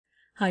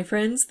Hi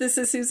friends, this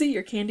is Suzy,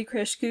 your Candy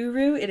Crush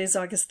guru. It is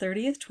August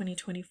 30th,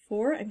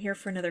 2024. I'm here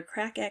for another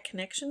crack at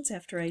connections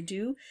after I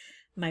do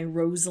my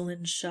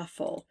Rosalind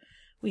Shuffle.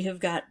 We have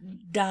got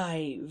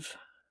Dive,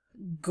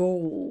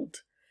 Gold,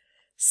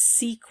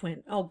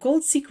 Sequin. Oh,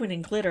 Gold, Sequin,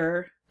 and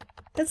Glitter.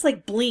 That's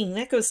like bling.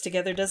 That goes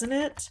together, doesn't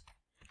it?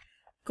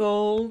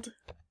 Gold,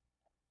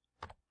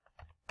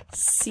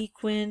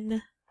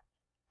 Sequin.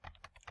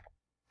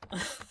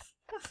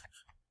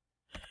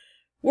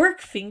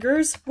 Work,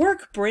 fingers.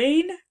 Work,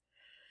 brain.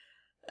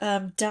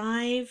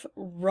 Dive,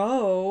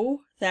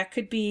 row, that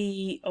could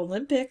be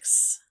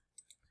Olympics.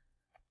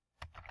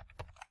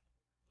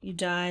 You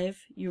dive,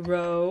 you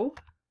row.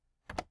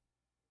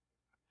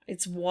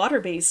 It's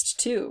water-based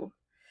too.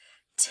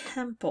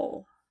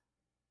 Temple.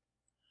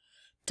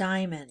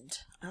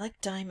 Diamond. I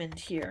like diamond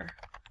here.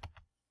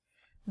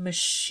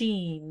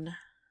 Machine.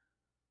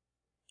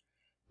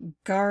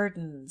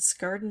 Gardens.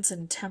 Gardens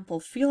and temple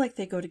feel like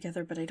they go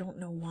together, but I don't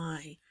know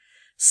why.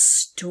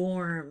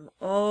 Storm.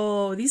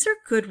 Oh, these are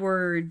good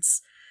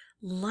words.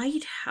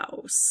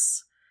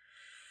 Lighthouse.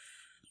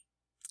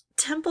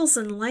 Temples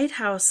and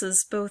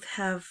lighthouses both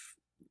have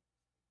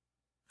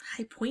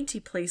high pointy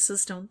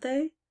places, don't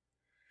they?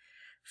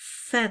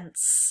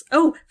 Fence.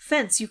 Oh,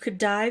 fence. You could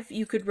dive,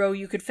 you could row,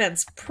 you could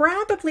fence.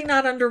 Probably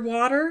not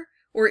underwater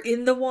or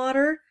in the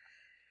water,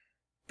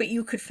 but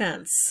you could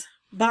fence.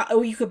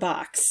 Oh, you could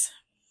box.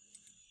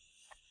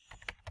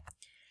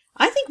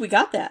 I think we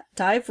got that.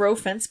 Dive, row,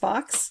 fence,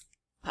 box.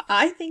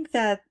 I think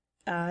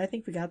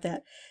we got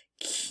that.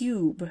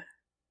 Cube,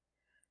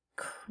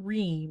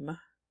 cream,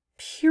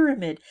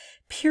 pyramid,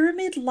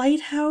 pyramid,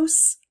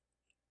 lighthouse,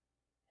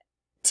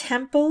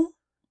 temple.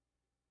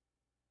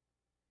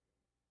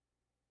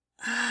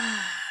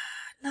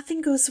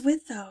 Nothing goes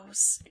with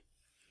those.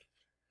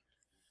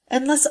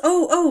 Unless,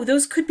 oh,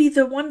 those could be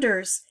the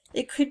wonders.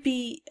 It could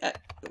be,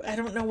 I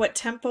don't know what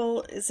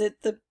temple. Is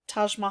it the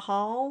Taj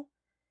Mahal?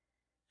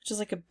 Which is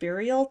like a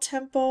burial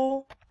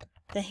temple.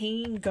 The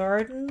Hanging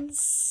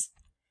Gardens.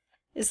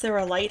 Is there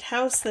a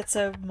lighthouse that's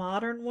a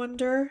modern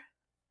wonder?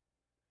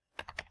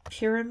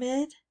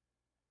 Pyramid.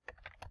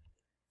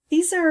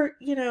 These are,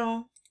 you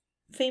know,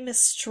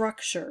 famous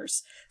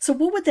structures. So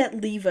what would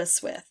that leave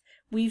us with?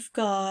 We've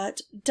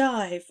got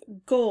dive,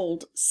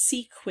 gold,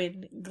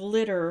 sequin,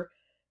 glitter,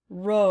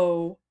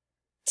 row,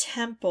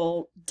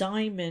 temple,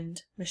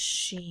 diamond,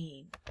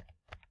 machine.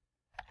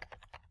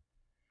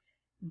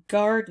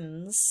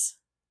 Gardens,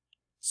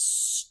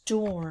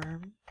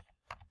 storm,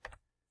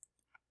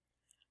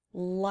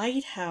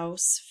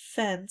 lighthouse,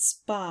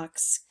 fence,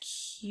 box,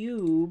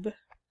 cube,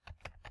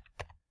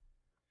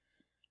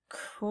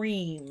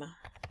 cream,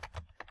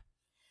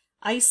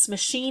 ice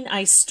machine,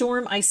 ice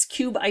storm, ice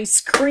cube,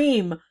 ice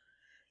cream.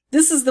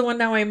 This is the one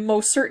now I'm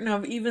most certain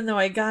of, even though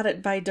I got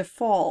it by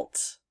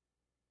default.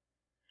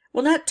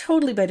 Well, not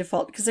totally by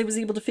default, because I was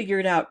able to figure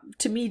it out.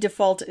 To me,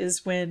 default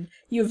is when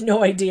you have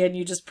no idea and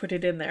you just put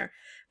it in there.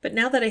 But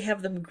now that I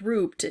have them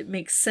grouped, it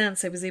makes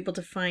sense. I was able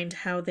to find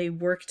how they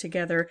work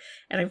together,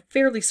 and I'm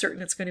fairly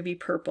certain it's going to be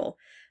purple,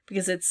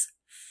 because it's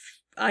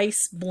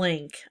ice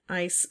blank,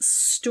 ice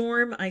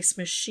storm, ice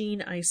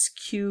machine, ice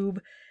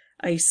cube,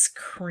 ice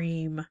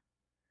cream.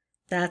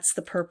 That's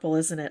the purple,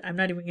 isn't it? I'm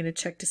not even going to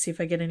check to see if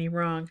I get any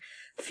wrong.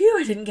 Phew,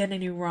 I didn't get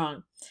any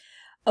wrong.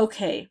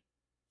 Okay,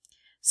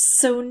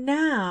 so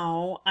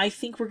now I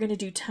think we're going to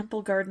do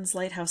Temple Gardens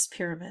Lighthouse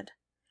Pyramid.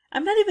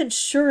 I'm not even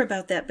sure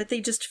about that, but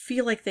they just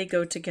feel like they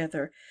go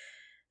together.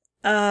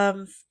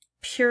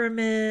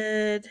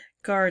 Pyramid,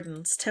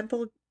 Gardens,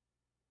 Temple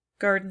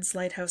Gardens,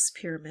 Lighthouse,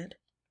 Pyramid.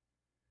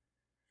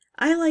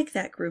 I like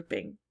that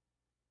grouping.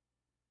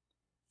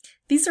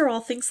 These are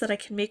all things that I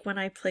can make when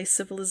I play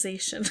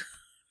Civilization.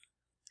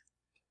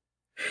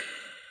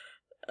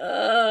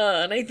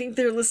 And I think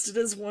they're listed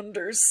as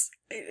wonders.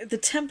 The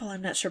temple,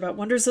 I'm not sure about.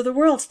 Wonders of the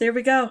world. There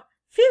we go.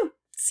 Phew!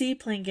 See,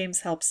 playing games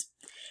helps.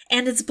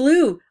 And it's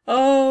blue.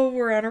 Oh,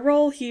 we're on a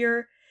roll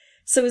here.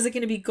 So is it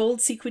going to be gold,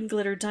 sequin,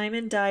 glitter,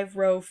 diamond, dive,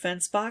 row,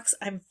 fence, box?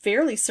 I'm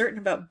fairly certain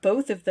about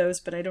both of those,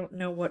 but I don't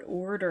know what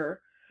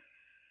order.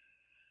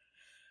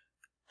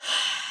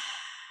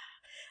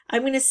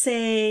 I'm going to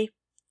say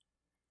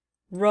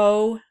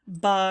row,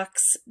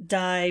 box,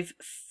 dive,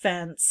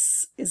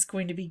 fence is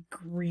going to be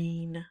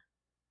green.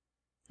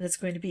 And it's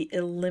going to be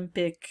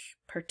Olympic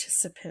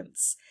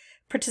participants.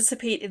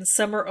 Participate in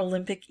Summer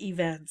Olympic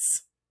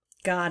events.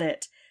 Got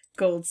it.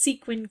 Gold,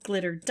 sequin,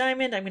 glitter,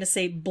 diamond. I'm going to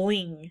say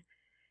bling.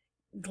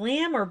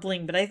 Glam or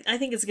bling, but I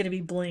think it's going to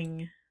be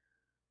bling.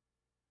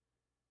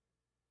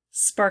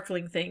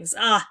 Sparkling things.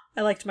 Ah,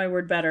 I liked my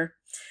word better.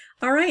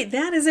 All right,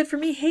 that is it for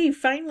me. Hey,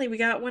 finally we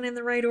got one in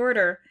the right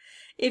order.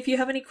 If you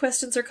have any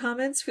questions or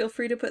comments, feel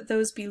free to put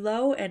those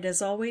below. And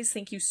as always,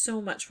 thank you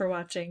so much for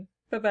watching.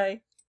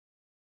 Bye-bye.